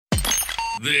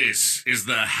This is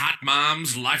the Hot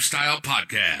Moms Lifestyle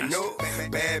Podcast. No,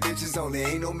 bad bitches only,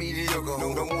 ain't no mediocre.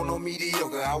 No, don't want no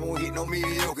mediocre. I won't hit no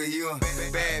mediocre. You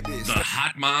bad bitch. The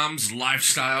Hot Moms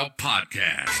Lifestyle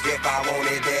Podcast. If I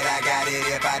want it, bet I got it.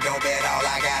 If I don't bet, all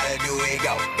I gotta do is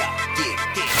go, get.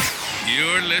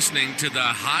 You're listening to the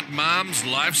Hot Moms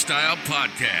Lifestyle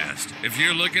Podcast. If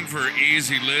you're looking for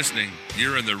easy listening,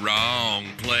 you're in the wrong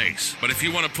place. But if you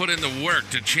want to put in the work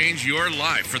to change your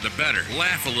life for the better,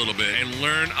 laugh a little bit, and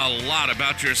learn a lot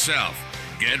about yourself,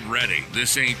 get ready.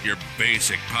 This ain't your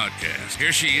basic podcast.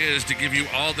 Here she is to give you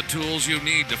all the tools you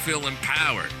need to feel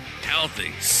empowered,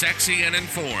 healthy, sexy, and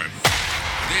informed.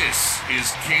 This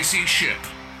is Casey Ship.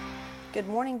 Good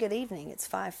morning, good evening. It's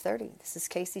 5:30. This is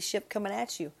Casey Ship coming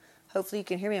at you. Hopefully you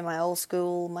can hear me in my old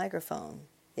school microphone.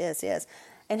 Yes.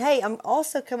 And hey, I'm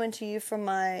also coming to you from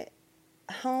my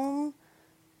home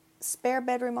spare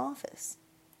bedroom office.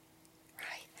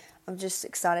 Right. I'm just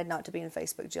excited not to be in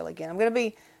Facebook jail again. I'm going to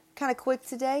be kind of quick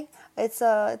today. It's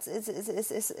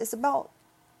about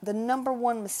the number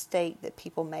one mistake that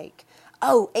people make.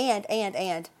 Oh, and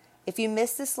if you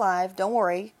missed this live, don't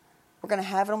worry. We're going to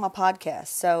have it on my podcast.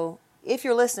 So if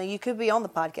you're listening, you could be on the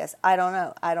podcast. I don't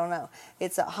know.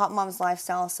 It's a Hot Moms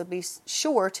Lifestyle, so be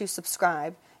sure to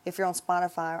subscribe if you're on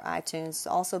Spotify or iTunes. It's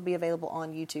also be available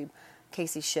on YouTube,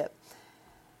 Casey Ship.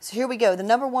 So here we go. The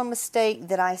number one mistake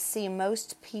that I see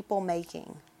most people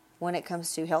making when it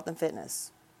comes to health and fitness.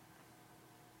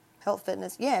 Health,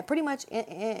 fitness, yeah, pretty much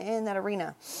in that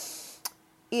arena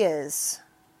is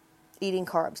eating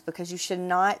carbs, because you should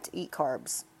not eat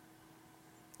carbs.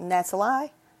 And that's a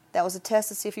lie. That was a test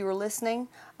to see if you were listening.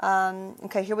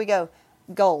 Okay, here we go.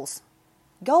 Goals,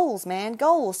 man,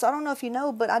 goals. So I don't know if you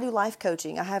know, but I do life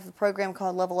coaching. I have a program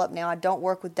called Level Up now. I don't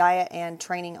work with diet and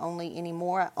training only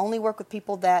anymore. I only work with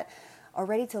people that are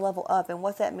ready to level up. And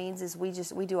what that means is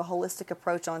we do a holistic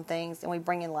approach on things, and we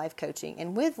bring in life coaching.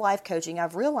 And with life coaching,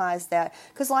 I've realized that,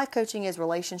 because life coaching is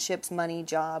relationships, money,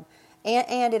 job,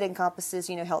 and it encompasses,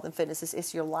 health and fitness.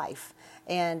 It's your life.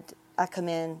 And I come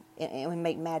in and we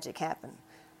make magic happen.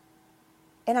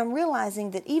 And I'm realizing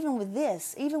that even with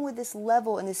this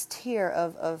level and this tier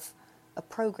of a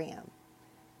program,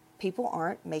 people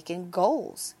aren't making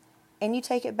goals. And you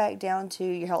take it back down to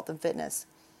your health and fitness.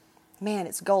 Man,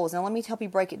 it's goals. Now let me help you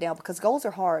break it down, because goals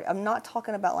are hard. I'm not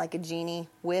talking about like a genie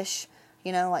wish,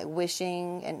 like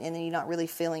wishing and then you're not really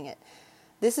feeling it.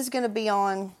 This is going to be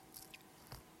on,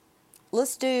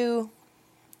 let's do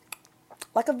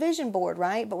like a vision board,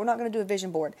 right? But we're not going to do a vision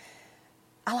board.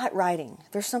 I like writing.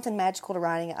 There's something magical to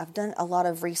writing. I've done a lot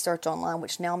of research online,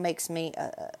 which now makes me,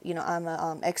 I'm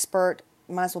an expert.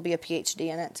 Might as well be a PhD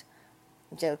in it.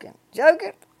 I'm joking.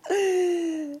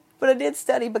 But I did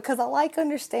study, because I like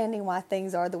understanding why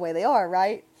things are the way they are,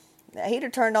 right? The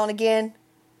heater turned on again.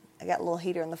 I got a little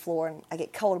heater on the floor, and I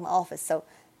get cold in my office, so,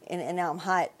 and now I'm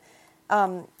hot.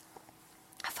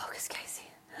 Focus, Casey.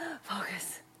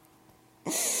 Focus.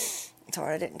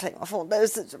 Sorry, I didn't take my full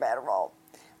dosage of Adderall.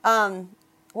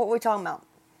 What were we talking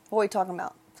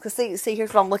about? Because see,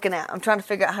 here's what I'm looking at. I'm trying to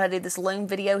figure out how to do this Loom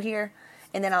video here,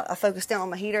 and then I focus down on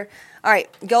my heater. All right,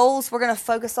 goals. We're going to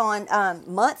focus on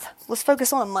month. Let's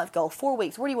focus on a month goal. 4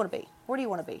 weeks. Where do you want to be? Where do you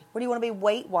want to be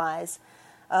weight-wise?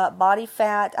 Body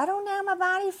fat. I don't know my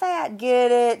body fat.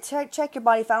 Get it. Check your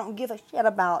body fat. I don't give a shit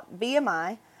about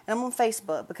BMI. And I'm on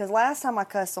Facebook, because last time I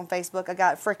cussed on Facebook, I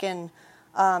got freaking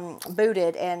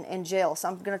booted and in jail. So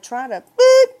I'm going to try to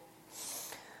beep.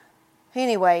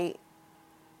 Anyway,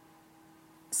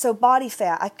 so body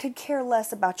fat, I could care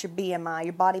less about your BMI,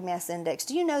 your body mass index.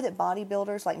 Do you know that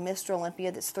bodybuilders like Mr. Olympia,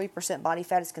 that's 3% body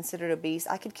fat, is considered obese?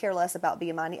 I could care less about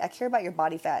BMI. I care about your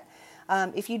body fat.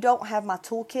 If you don't have my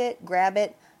toolkit, grab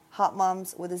it,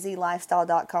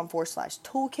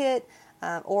 hotmomswithazlifestyle.com/toolkit,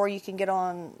 or you can get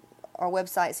on our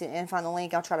websites and find the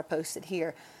link. I'll try to post it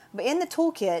here. But in the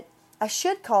toolkit, I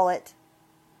should call it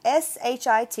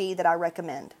SHIT that I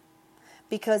recommend,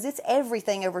 because it's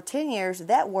everything over 10 years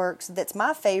that works, that's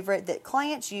my favorite, that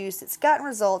clients use, that's gotten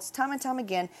results time and time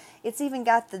again. It's even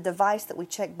got the device that we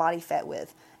check body fat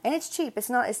with. And it's cheap. It's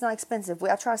not expensive.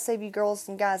 I try to save you girls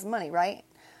and guys money, right?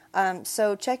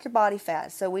 So check your body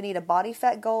fat. So we need a body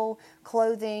fat goal,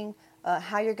 clothing,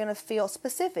 how you're going to feel,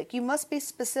 specific. You must be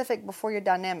specific before you're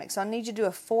dynamic. So I need you to do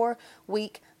a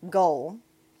 4-week goal.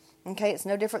 Okay, it's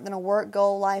no different than a work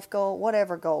goal, life goal,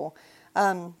 whatever goal.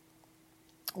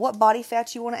 What body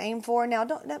fat you want to aim for. Now,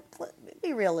 don't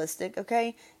be realistic,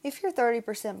 okay? If you're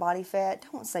 30% body fat,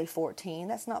 don't say 14.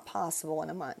 That's not possible in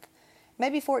a month.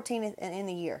 Maybe 14 in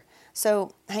the year.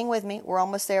 So hang with me. We're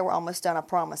almost there. We're almost done. I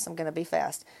promise. I'm going to be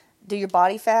fast. Do your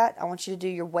body fat. I want you to do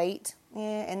your weight.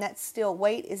 And that's still,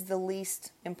 weight is the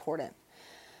least important.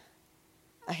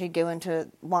 I could go into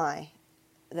why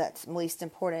that's least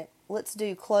important. Let's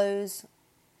do clothes,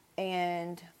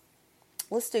 and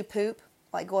let's do poop.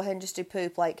 Like, go ahead and just do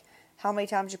poop. Like, how many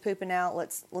times you're pooping out.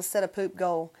 Let's set a poop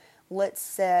goal. Let's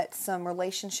set some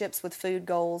relationships with food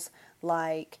goals,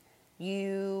 like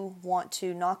you want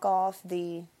to knock off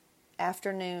the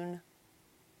afternoon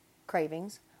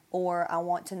cravings, or I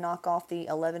want to knock off the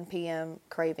 11 p.m.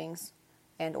 cravings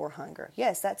and or hunger.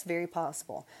 Yes, that's very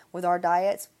possible. With our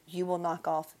diets, you will knock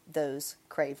off those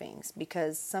cravings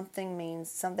because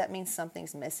that means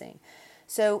something's missing.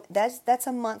 So that's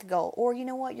a month goal. Or you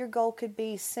know what? Your goal could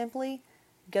be simply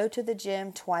go to the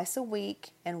gym twice a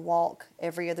week and walk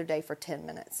every other day for 10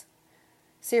 minutes.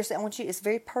 Seriously, it's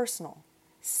very personal.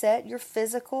 Set your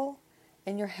physical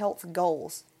and your health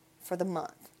goals for the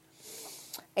month.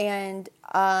 And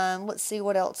let's see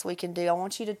what else we can do. I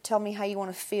want you to tell me how you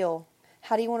want to feel.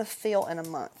 How do you want to feel in a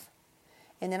month?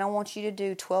 And then I want you to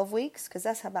do 12 weeks, because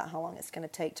that's about how long it's going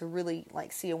to take to really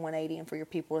see a 180 and for your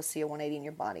people to see a 180 in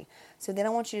your body. So then I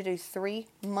want you to do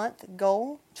 3-month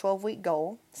goal, 12-week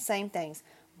goal, same things,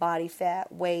 body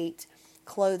fat, weight,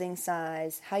 clothing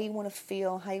size, how you want to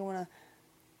feel, how you want to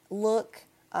look,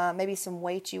 maybe some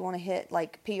weight you want to hit,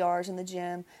 like PRs in the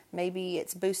gym. Maybe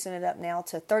it's boosting it up now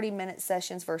to 30-minute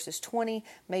sessions versus 20.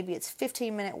 Maybe it's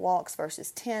 15-minute walks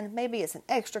versus 10. Maybe it's an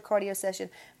extra cardio session.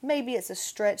 Maybe it's a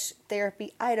stretch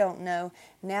therapy. I don't know.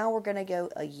 Now we're going to go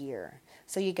a year.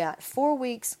 So you got 4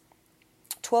 weeks,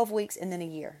 12 weeks, and then a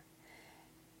year.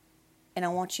 And I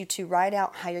want you to write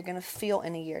out how you're going to feel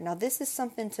in a year. Now, this is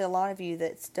something to a lot of you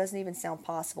that doesn't even sound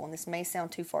possible, and this may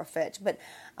sound too far-fetched, but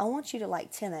I want you to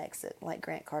 10x it, like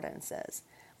Grant Cardone says.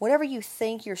 Whatever you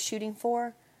think you're shooting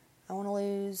for, I want to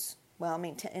lose,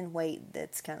 in weight,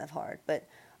 that's kind of hard, but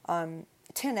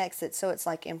 10x it, so it's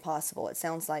impossible. It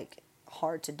sounds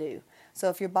hard to do. So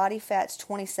if your body fat's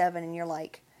 27 and you're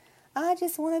I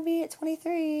just want to be at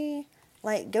 23,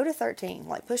 go to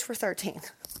 13, push for 13.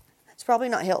 It's probably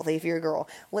not healthy if you're a girl.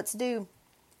 Let's do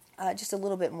just a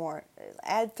little bit more.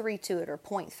 Add 3 to it, or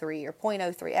 0.3 or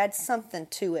 0.03. Add something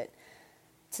to it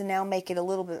to now make it a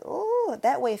little bit,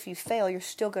 that way if you fail, you're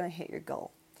still going to hit your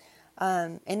goal.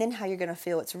 And then how you're going to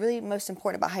feel. It's really most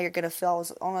important about how you're going to feel. I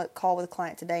was on a call with a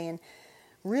client today and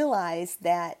realized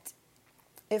that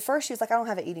at first she was like, I don't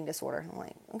have an eating disorder. I'm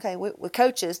like, okay, with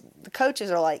coaches, the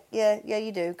coaches are like, yeah,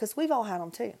 you do, because we've all had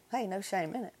them too. Hey, no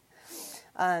shame in it.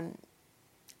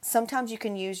 Sometimes you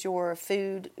can use your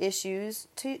food issues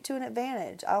to an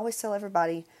advantage. I always tell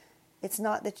everybody, it's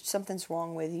not that something's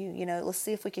wrong with you. Let's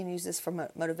see if we can use this for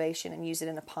motivation and use it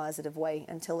in a positive way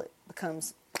until it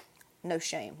becomes no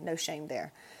shame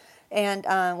there.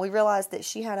 And we realized that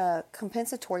she had a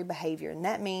compensatory behavior, and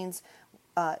that means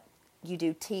you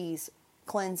do teas,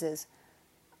 cleanses,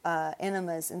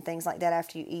 enemas, and things like that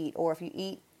after you eat. Or if you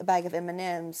eat a bag of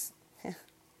M&Ms,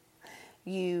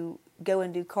 you go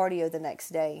and do cardio the next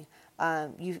day.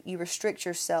 You restrict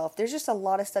yourself. There's just a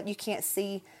lot of stuff. You can't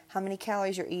see how many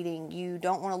calories you're eating. You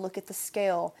don't want to look at the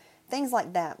scale. Things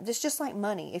like that. Just like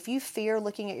money. If you fear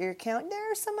looking at your account,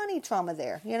 there's some money trauma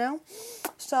there,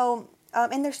 So,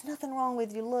 and there's nothing wrong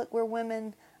with you. Look, we're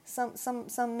women.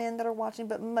 Some men that are watching,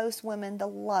 but most women, a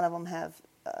lot of them have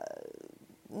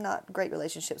not great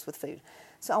relationships with food.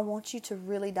 So I want you to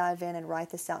really dive in and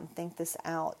write this out and think this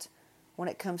out when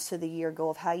it comes to the year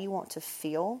goal of how you want to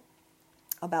feel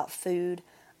about food,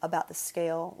 about the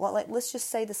scale. Well, let's just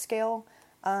say the scale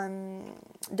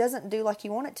doesn't do like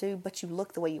you want it to, but you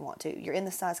look the way you want to. You're in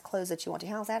the size clothes that you want to.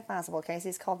 How's that possible, Casey?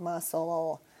 It's called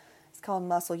muscle. It's called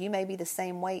muscle. You may be the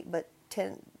same weight, but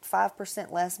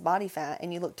 5% less body fat,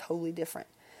 and you look totally different.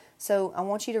 So I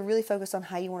want you to really focus on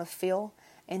how you want to feel,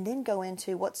 and then go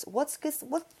into what's this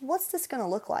going to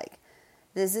look like.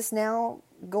 Is this now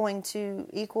going to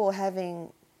equal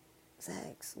having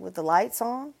sex with the lights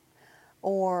on?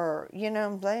 Or, you know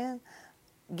what I'm saying?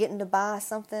 Getting to buy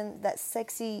something, that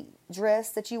sexy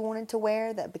dress that you wanted to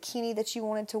wear, that bikini that you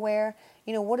wanted to wear.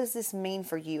 What does this mean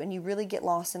for you? And you really get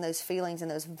lost in those feelings and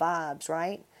those vibes,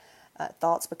 right?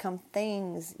 Thoughts become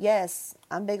things. Yes,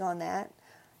 I'm big on that.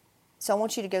 So I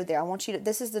want you to go there.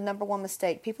 This is the number one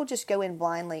mistake. People just go in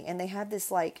blindly, and they have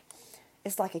this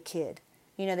it's like a kid.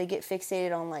 They get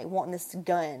fixated on wanting this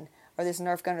gun or this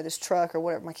Nerf gun or this truck or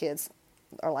whatever. My kids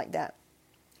are like that.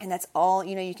 And that's all,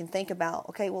 you can think about.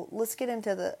 Okay, well, let's get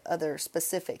into the other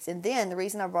specifics. And then the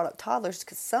reason I brought up toddlers is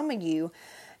because some of you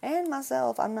and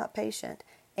myself, I'm not patient.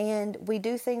 And we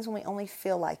do things when we only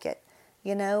feel like it,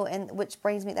 and which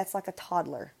brings me, that's like a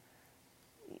toddler.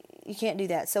 You can't do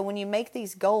that. So when you make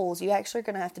these goals, you actually are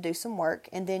going to have to do some work,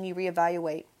 and then you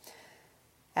reevaluate.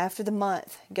 After the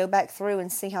month, go back through and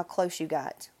see how close you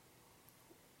got.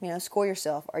 Score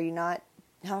yourself. Are you not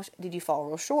how did you fall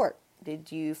real short?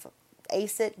 Did you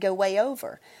ace it, go way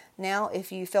over? Now,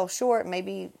 if you fell short,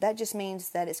 maybe that just means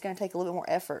that it's going to take a little bit more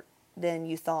effort than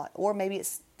you thought. Or maybe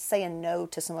it's saying no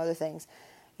to some other things.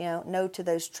 No to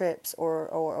those trips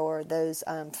or those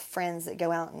friends that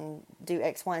go out and do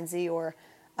X, Y, and Z. Or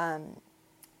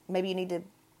maybe you need to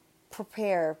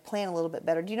plan a little bit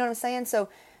better. Do you know what I'm saying? So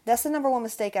that's the number one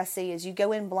mistake I see, is you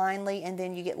go in blindly and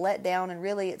then you get let down, and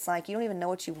really it's like you don't even know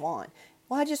what you want.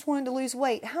 Well, I just wanted to lose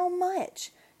weight. How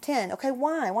much? 10. Okay,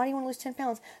 why? Why do you want to lose 10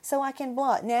 pounds? So I can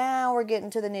blah. Now we're getting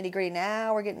to the nitty gritty.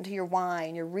 Now we're getting to your why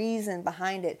and your reason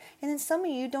behind it. And then some of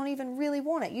you don't even really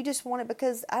want it. You just want it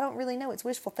because I don't really know. It's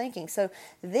wishful thinking. So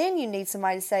then you need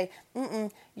somebody to say,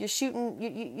 you're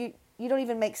shooting, you don't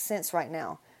even make sense right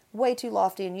now. Way too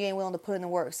lofty, and you ain't willing to put in the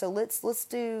work. So let's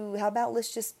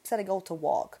just set a goal to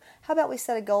walk. How about we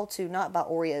set a goal to not buy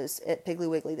Oreos at Piggly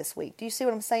Wiggly this week? Do you see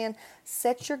what I'm saying?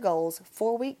 Set your goals,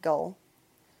 4-week goal,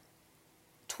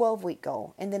 12-week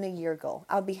goal, and then a year goal.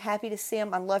 I would be happy to see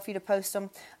them. I'd love for you to post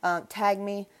them. Tag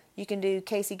me. You can do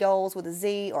Casey Goals with a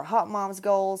Z or Hot Moms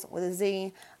Goals with a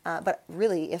Z. But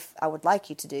really, if I would like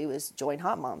you to do is join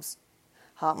Hot Moms.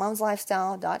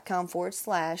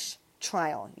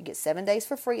 HotMomsLifestyle.com/trial. You get 7 days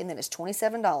for free, and then it's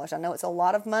 $27. I know it's a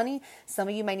lot of money. Some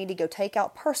of you may need to go take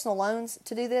out personal loans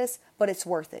to do this, but it's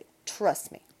worth it.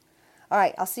 Trust me. All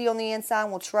right, I'll see you on the inside,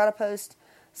 and we'll try to post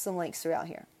some links throughout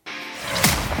here.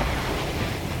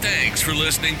 Thanks for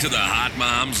listening to the Hot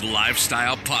Moms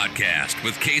Lifestyle Podcast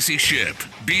with Casey Shipp.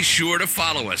 Be sure to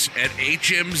follow us at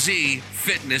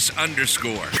HMZ_Fitness_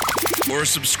 or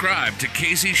subscribe to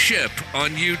Casey Shipp on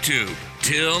YouTube.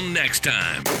 Till next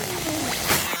time.